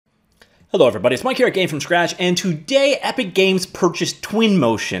Hello everybody, it's Mike here at Game From Scratch, and today Epic Games purchased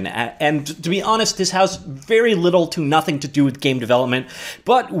Twinmotion, and to be honest, this has very little to nothing to do with game development,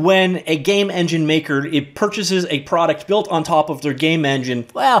 but when a game engine maker purchases a product built on top of their game engine,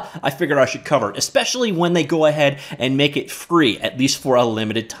 well, I figured I should cover it, especially when they go ahead and make it free, at least for a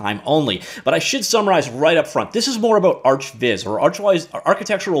limited time only. But I should summarize right up front, this is more about ArchViz, or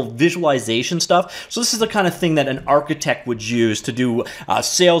architectural visualization stuff, so this is the kind of thing that an architect would use to do a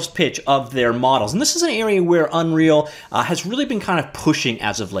sales pitch of their models. And this is an area where Unreal has really been kind of pushing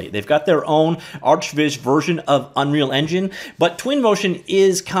as of late. They've got their own ArchViz version of Unreal Engine, but Twinmotion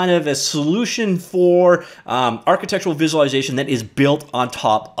is kind of a solution for architectural visualization that is built on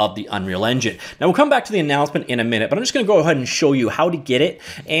top of the Unreal Engine. Now we'll come back to the announcement in a minute, but I'm just going to go ahead and show you how to get it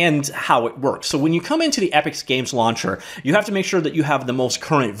and how it works. So when you come into the Epic Games launcher, you have to make sure that you have the most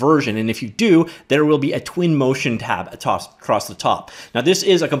current version, and if you do, there will be a Twinmotion tab across the top. Now this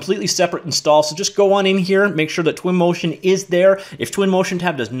is a completely separate install, so just go on in here, make sure that Twinmotion is there. If Twinmotion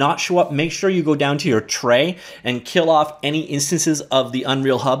tab does not show up, make sure you go down to your tray and kill off any instances of the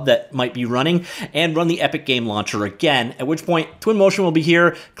Unreal Hub that might be running and run the Epic Game Launcher again, at which point Twinmotion will be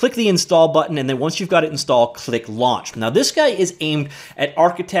here. Click the install button, and then once you've got it installed, click launch. Now this guy is aimed at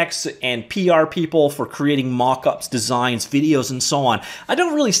architects and PR people for creating mock-ups, designs, videos, and so on. I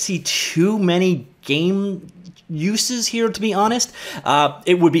don't really see too many game uses here, to be honest.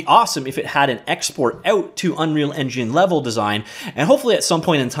 It would be awesome if it had an export out to Unreal Engine level design, and hopefully at some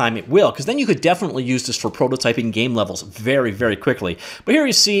point in time it will, because then you could definitely use this for prototyping game levels very, very quickly. But here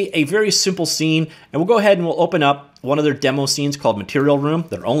you see a very simple scene, and we'll go ahead and we'll open up one of their demo scenes called Material Room,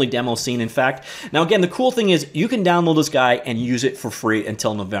 their only demo scene, in fact. Now again, the cool thing is you can download this guy and use it for free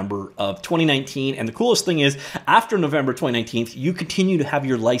until November of 2019, and the coolest thing is after November 2019, you continue to have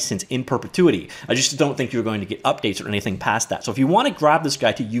your license in perpetuity. I just don't think you're going to get updates or anything past that. So if you want to grab this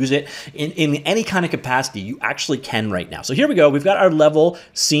guy to use it in any kind of capacity, you actually can right now. So here we go, we've got our level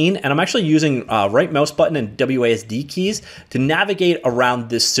scene, and I'm actually using right mouse button and WASD keys to navigate around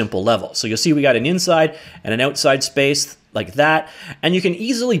this simple level. So you'll see we got an inside and an outside space like that, and you can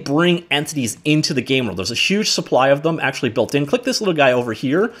easily bring entities into the game world. There's a huge supply of them actually built in. Click this little guy over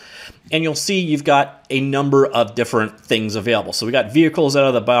here, and you'll see you've got a number of different things available. So we got vehicles out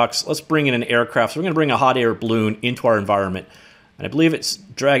of the box. Let's bring in an aircraft. So we're going to bring a hot air balloon into our environment, and I believe it's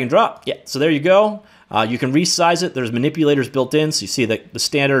drag and drop. Yeah, so there you go. You can resize it. There's manipulators built in, so you see that the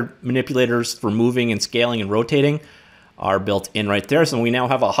standard manipulators for moving and scaling and rotating are built in right there. So we now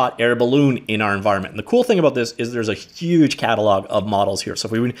have a hot air balloon in our environment. And the cool thing about this is there's a huge catalog of models here. So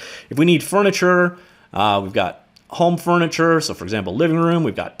if we need furniture, we've got home furniture. So for example, living room,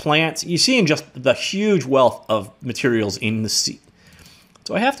 we've got plants. You see in just the huge wealth of materials in the scene.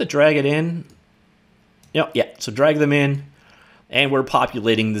 So I have to drag it in. Yeah, so drag them in, and we're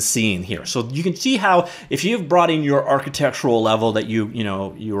populating the scene here. So you can see how if you've brought in your architectural level that you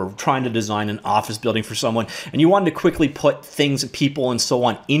were trying to design an office building for someone, and you wanted to quickly put things, people, and so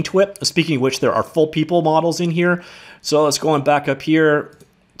on into it. Speaking of which, there are full people models in here. So let's go on back up here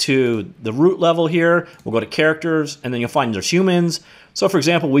to the root level here. We'll go to characters, and then you'll find there's humans. So for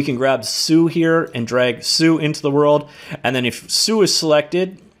example, we can grab Sue here and drag Sue into the world. And then if Sue is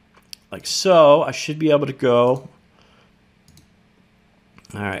selected, like so, I should be able to go.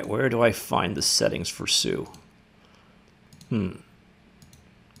 All right, where do I find the settings for Sue?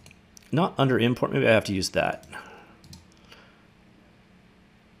 Not under import, maybe I have to use that.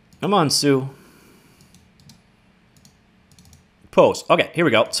 Come on, Sue. Pose, okay, here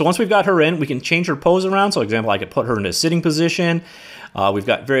we go. So once we've got her in, we can change her pose around. So for example, I could put her in a sitting position. We've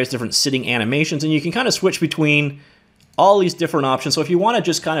got various different sitting animations, and you can kind of switch between all these different options. So if you want to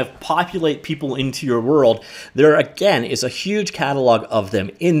just kind of populate people into your world, there again is a huge catalog of them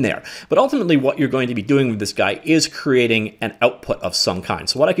in there. But ultimately what you're going to be doing with this guy is creating an output of some kind.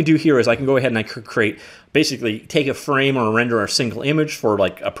 So what I can do here is I can go ahead and I could create, basically take a frame or render a single image for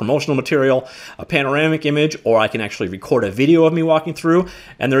like a promotional material, a panoramic image, or I can actually record a video of me walking through.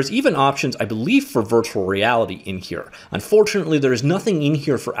 And there's even options, I believe, for virtual reality in here. Unfortunately, there's nothing in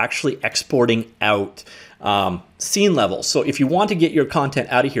here for actually exporting out scene levels. So if you want to get your content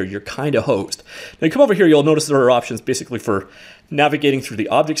out of here, you're kind of hosed. Now you come over here, you'll notice there are options basically for navigating through the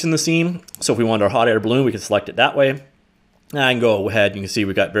objects in the scene. So if we want our hot air balloon, we can select it that way. I can go ahead, you can see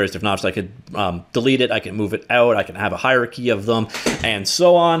we've got various different options. I could delete it, I can move it out, I can have a hierarchy of them, and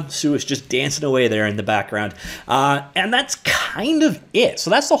so on. Sue is just dancing away there in the background. And that's kind of it. So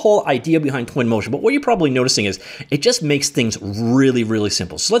that's the whole idea behind Twinmotion. But what you're probably noticing is it just makes things really, really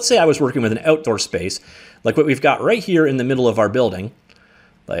simple. So let's say I was working with an outdoor space, like what we've got right here in the middle of our building.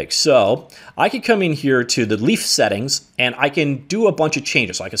 Like so. I could come in here to the leaf settings and I can do a bunch of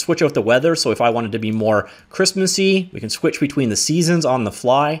changes. So I can switch out the weather. So if I wanted to be more Christmassy, we can switch between the seasons on the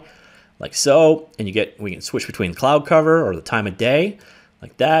fly, like so. And we can switch between cloud cover or the time of day,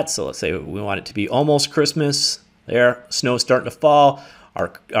 like that. So let's say we want it to be almost Christmas. There, snow's starting to fall.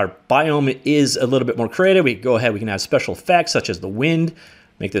 Our biome is a little bit more creative. We can go ahead, we can have special effects such as the wind,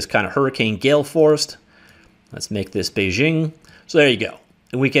 make this kind of hurricane gale force. Let's make this Beijing. So there you go.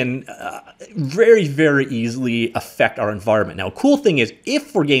 And we can very, very easily affect our environment. Now, cool thing is, if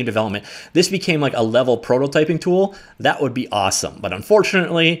for game development, this became like a level prototyping tool, that would be awesome. But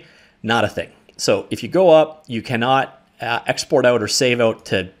unfortunately, not a thing. So if you go up, you cannot export out or save out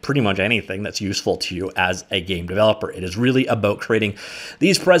to pretty much anything that's useful to you as a game developer. It is really about creating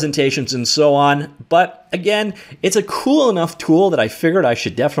these presentations and so on. But again, it's a cool enough tool that I figured I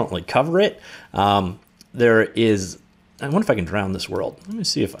should definitely cover it. There is, I wonder if I can drown this world. Let me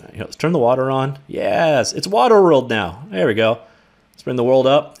see if let's turn the water on. Yes, it's water world now. There we go. Let's bring the world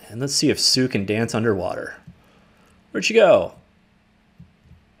up and let's see if Sue can dance underwater. Where'd she go?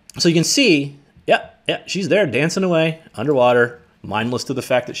 So you can see, yeah, she's there dancing away underwater, mindless to the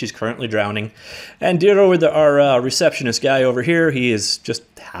fact that she's currently drowning. And ditto with our receptionist guy over here, he is just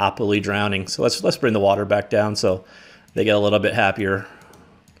happily drowning. So let's bring the water back down so they get a little bit happier.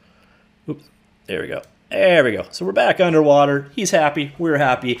 Oops, there we go. There we go. So we're back underwater. He's happy. We're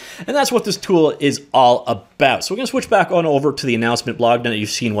happy. And that's what this tool is all about. So we're going to switch back on over to the announcement blog now that you've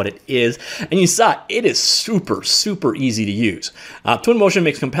seen what it is. And you saw it is super, super easy to use. Twinmotion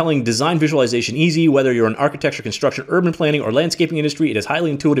makes compelling design visualization easy. Whether you're in architecture, construction, urban planning, or landscaping industry, it is highly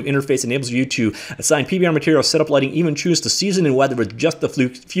intuitive interface enables you to assign PBR materials, set up lighting, even choose the season and weather with just a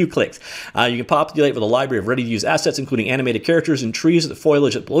few clicks. You can populate with a library of ready-to-use assets, including animated characters and trees, the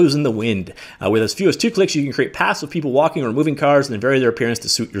foliage that blows in the wind. With as few as 2 clicks, you can create paths of people walking or moving cars and then vary their appearance to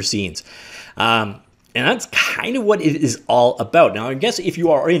suit your scenes. And that's kind of what it is all about. Now, I guess if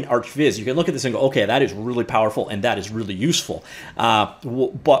you are in ArchViz, you can look at this and go, okay, that is really powerful and that is really useful.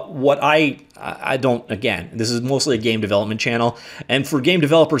 But what I don't, again, this is mostly a game development channel. And for game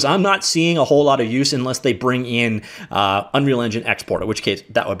developers, I'm not seeing a whole lot of use unless they bring in Unreal Engine export, in which case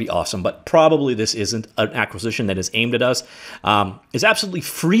that would be awesome. But probably this isn't an acquisition that is aimed at us. It's absolutely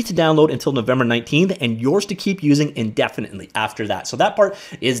free to download until November 19th and yours to keep using indefinitely after that. So that part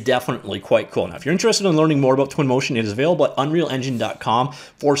is definitely quite cool. Now, if you're interested in learning more about Twinmotion, it is available at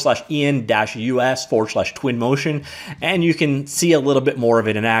unrealengine.com/en-us/Twinmotion. And you can see a little bit more of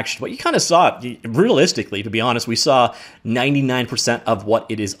it in action. But you kind of saw it. Realistically, to be honest, we saw 99% of what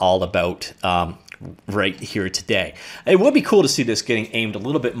it is all about right here today. It would be cool to see this getting aimed a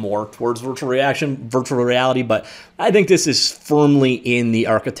little bit more towards virtual reality, but I think this is firmly in the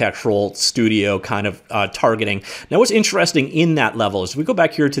architectural studio kind of targeting. Now, what's interesting in that level is if we go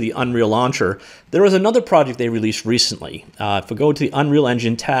back here to the Unreal Launcher, there was another project they released recently. If we go to the Unreal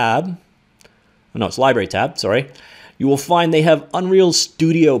Engine tab, oh, no, it's Library tab, sorry. You will find they have Unreal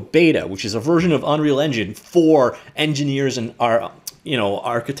Studio Beta, which is a version of Unreal Engine for engineers and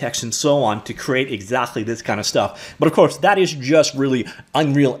architects and so on to create exactly this kind of stuff. But of course, that is just really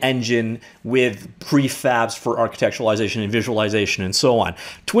Unreal Engine with prefabs for architecturalization and visualization and so on.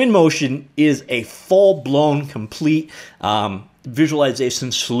 Twinmotion is a full-blown, complete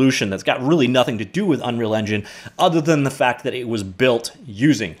visualization solution that's got really nothing to do with Unreal Engine other than the fact that it was built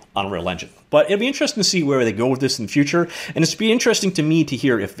using Unreal Engine. But it'll be interesting to see where they go with this in the future. And it's be interesting to me to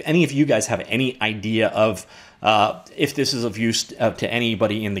hear if any of you guys have any idea of if this is of use to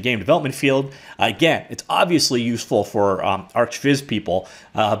anybody in the game development field. Again, it's obviously useful for ArchViz people,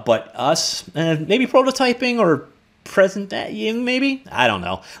 but us, maybe prototyping or present maybe? I don't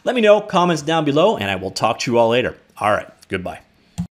know. Let me know, comments down below, and I will talk to you all later. All right, goodbye.